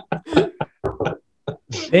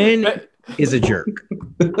 Ben is a jerk.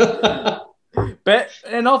 Ben,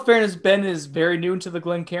 in all fairness, Ben is very new into the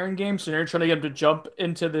Glencairn game, so you're trying to get him to jump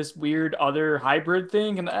into this weird other hybrid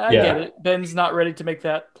thing, and I get it. Ben's not ready to make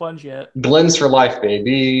that plunge yet. Glens for life,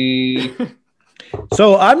 baby.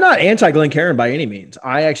 So I'm not anti-Glencairn by any means.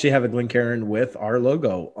 I actually have a Glencairn with our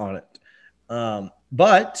logo on it.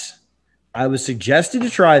 But I was suggested to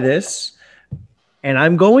try this, and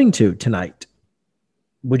I'm going to tonight.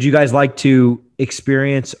 Would you guys like to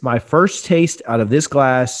experience my first taste out of this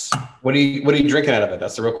glass? What are you drinking out of it?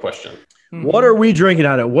 That's the real question. What are we drinking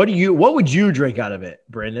out of it? What would you drink out of it,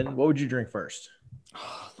 Brendan? What would you drink first?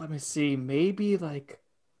 Let me see. Maybe like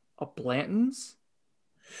a Blanton's.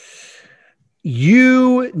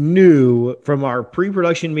 You knew from our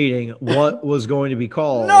pre-production meeting what was going to be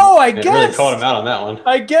called. No, I It guess. really called him out on that one.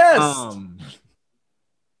 I guess.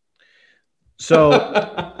 So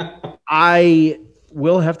I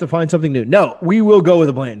will have to find something new. No, we will go with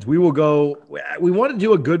the Blanton's. We will go. We want to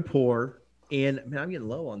do a good pour, and man, I'm getting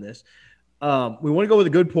low on this. We want to go with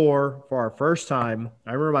a good pour for our first time.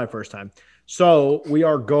 I remember my first time. So we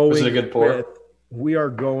are going. Was it a good pour? We are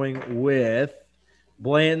going with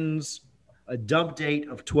Blanton's. A dump date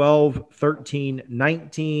of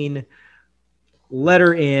 12/13/19.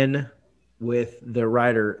 Letter N with the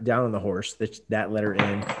rider down on the horse. That letter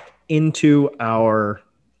N into our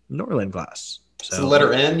Norland glass. So it's the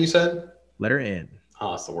letter N, you said? Letter N.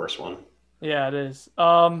 Oh, it's the worst one. Yeah, it is.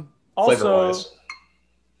 Also, Flavor-wise.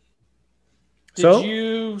 did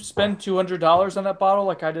you spend $200 on that bottle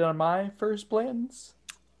like I did on my first Blanton's?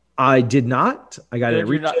 I did not. I got it at Good,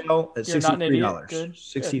 retail at $63. Good.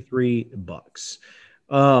 $63.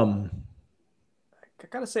 I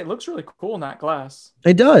gotta say, it looks really cool in that glass.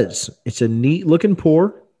 It does. It's a neat looking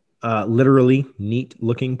pour. Literally neat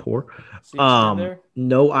looking pour. See what's in there?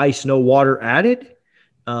 No ice, no water added.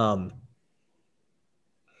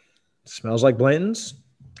 Smells like Blanton's.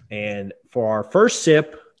 And for our first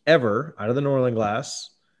sip ever out of the Norland glass,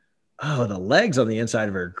 oh, the legs on the inside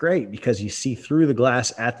of it are great because you see through the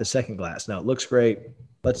glass at the second glass. Now, it looks great.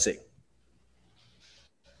 Let's see.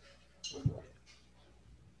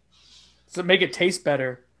 Does it make it taste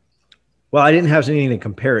better? Well, I didn't have anything to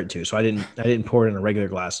compare it to, so I didn't pour it in a regular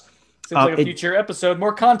glass. Seems like a future episode.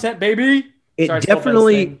 More content, baby. It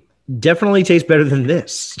definitely tastes better than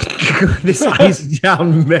this. This ice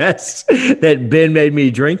down mess that Ben made me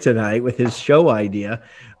drink tonight with his show idea.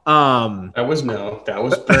 That was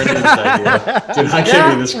Brandon's idea. Did not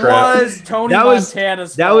give you this crap. That was Tony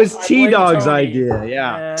Montana's fault. That was T-Dog's idea.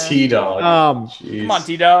 Yeah. T-Dog. Come on,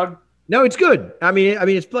 T-Dog. No, it's good. I mean,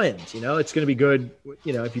 it's blends. It's going to be good.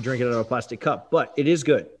 If you drink it out of a plastic cup, but it is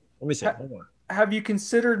good. Let me see. Hold on. Have you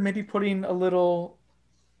considered maybe putting a little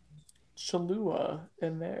Cholula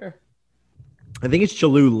in there? I think it's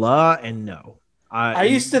Cholula, and no. I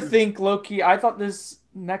used to think, low-key, I thought this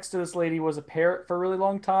next to this lady was a parrot for a really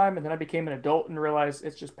long time, and then I became an adult and realized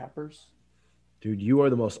it's just peppers. Dude, you are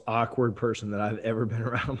the most awkward person that I've ever been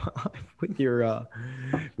around in my life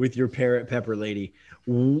with your parrot pepper lady.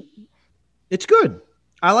 It's good.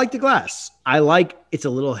 I like the glass. It's a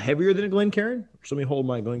little heavier than a Glencairn. So let me hold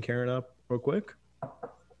my Glencairn up real quick.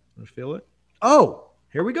 Let's feel it. Oh,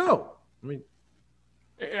 here we go.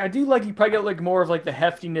 I do like you probably get like more of like the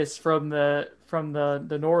heftiness from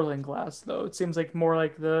the Norland glass though. It seems like more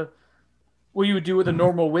like what you would do with a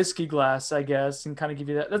normal whiskey glass, I guess, and kind of give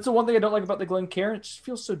you that. That's the one thing I don't like about the Glencairn. It just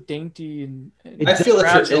feels so dainty and I feel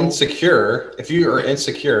if you're insecure, if you are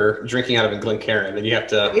insecure drinking out of a Glencairn, then you have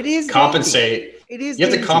to compensate. It is. You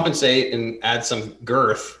have to compensate and add some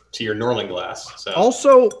girth to your Norland glass. So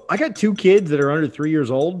also, I got 2 kids that are under 3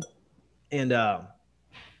 years old, and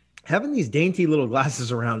having these dainty little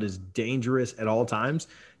glasses around is dangerous at all times.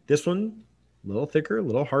 This one, a little thicker, a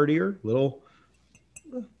little heartier,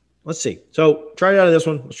 Let's see. So try it out of this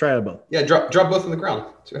one. Let's try it out of both. Yeah, drop both on the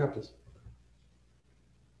ground. See what happens.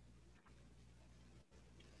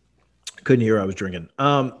 Couldn't hear what I was drinking.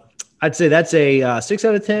 I'd say that's a 6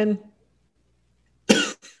 out of 10.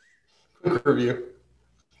 Quick review.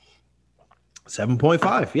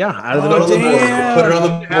 7.5. Yeah. Out of the board. Put it on the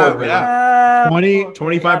board. Yeah.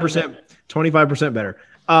 25% better.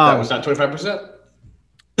 That was not 25%.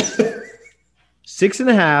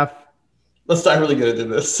 6.5. Let's not really good at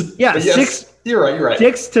this. Yeah, yes, 6. You're right.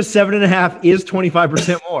 6 to 7.5 is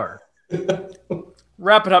 25% more.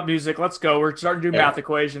 Wrap it up, music. Let's go. We're starting to do math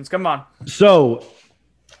equations. Come on. So,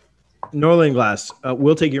 Norland Glass,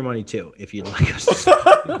 we'll take your money too if you'd like us.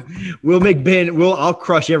 We'll make Ben. I'll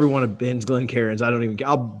crush every one of Ben's Glencairns.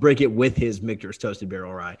 I'll break it with his Michter's Toasted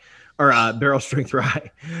Barrel Rye or Barrel Strength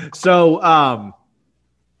Rye. So,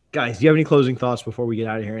 guys, do you have any closing thoughts before we get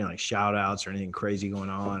out of here? Any like shout outs or anything crazy going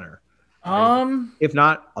on or? If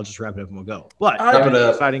not, I'll just wrap it up and we'll go. What?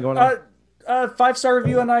 Exciting going on? 5-star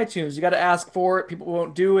review on iTunes. You got to ask for it. People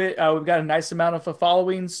won't do it. We've got a nice amount of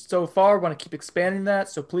followings so far. We want to keep expanding that.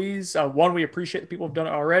 So please, 1, we appreciate the people who've done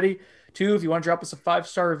it already. 2, if you want to drop us a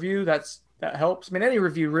 5-star review, that helps. I mean, any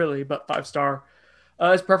review really, but 5-star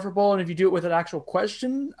is preferable. And if you do it with an actual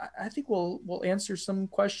question, I think we'll answer some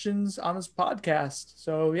questions on this podcast.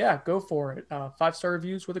 So yeah, go for it. 5-star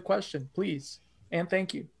reviews with a question, please, and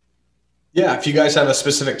thank you. Yeah, if you guys have a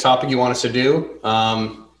specific topic you want us to do,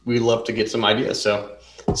 we'd love to get some ideas. So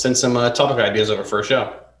send some topic ideas over for a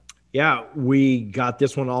show. Yeah, we got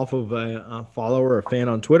this one off of a follower, a fan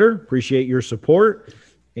on Twitter. Appreciate your support.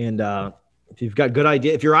 And if you've got good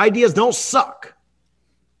ideas, if your ideas don't suck,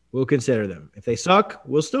 we'll consider them. If they suck,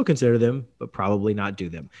 we'll still consider them, but probably not do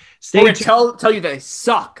them. We're going to tell you they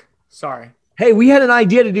suck. Sorry. Hey, we had an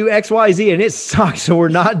idea to do X, Y, Z, and it sucked, so we're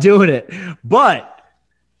not doing it. But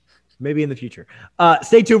maybe in the future.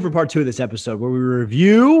 Stay tuned for part 2 of this episode where we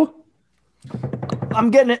review. I'm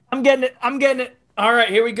getting it. All right,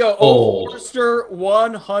 here we go. Old Forester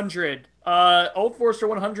 100. Old Forester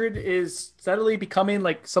 100 is steadily becoming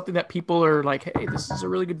like something that people are like, hey, this is a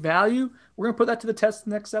really good value. We're going to put that to the test in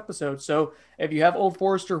the next episode. So if you have Old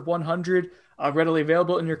Forester 100 readily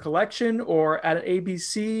available in your collection or at an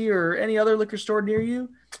ABC or any other liquor store near you,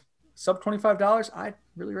 sub $25, I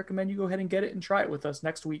really recommend you go ahead and get it and try it with us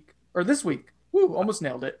next week. Or this week. Woo, almost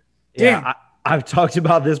nailed it. Damn. Yeah, I've talked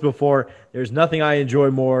about this before. There's nothing I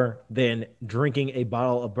enjoy more than drinking a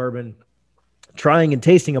bottle of bourbon, trying and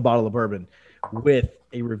tasting a bottle of bourbon with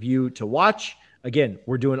a review to watch. Again,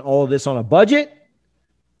 we're doing all of this on a budget.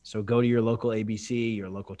 So go to your local ABC, your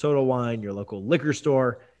local Total Wine, your local liquor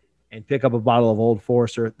store, and pick up a bottle of Old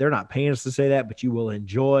Forester. They're not paying us to say that, but you will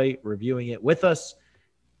enjoy reviewing it with us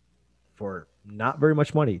for not very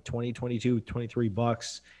much money, 20, 22, 23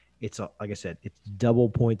 bucks. It's like I said, it's double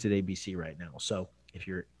points at ABC right now. So if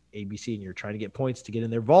you're ABC and you're trying to get points to get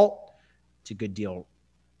in their vault, it's a good deal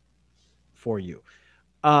for you.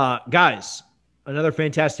 Guys, another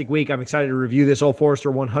fantastic week. I'm excited to review this Old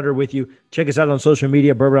Forester 100 with you. Check us out on social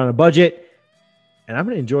media, Bourbon on a Budget. And I'm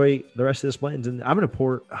going to enjoy the rest of this blend. And I'm going to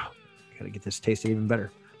pour, I got to get this tasting even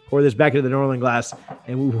better. Pour this back into the Norland glass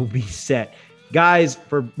and we will be set. Guys,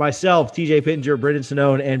 for myself, TJ Pittenger, Brendan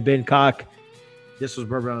Sonnone, and Ben Cock, this was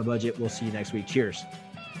Bourbon on a Budget. We'll see you next week. Cheers.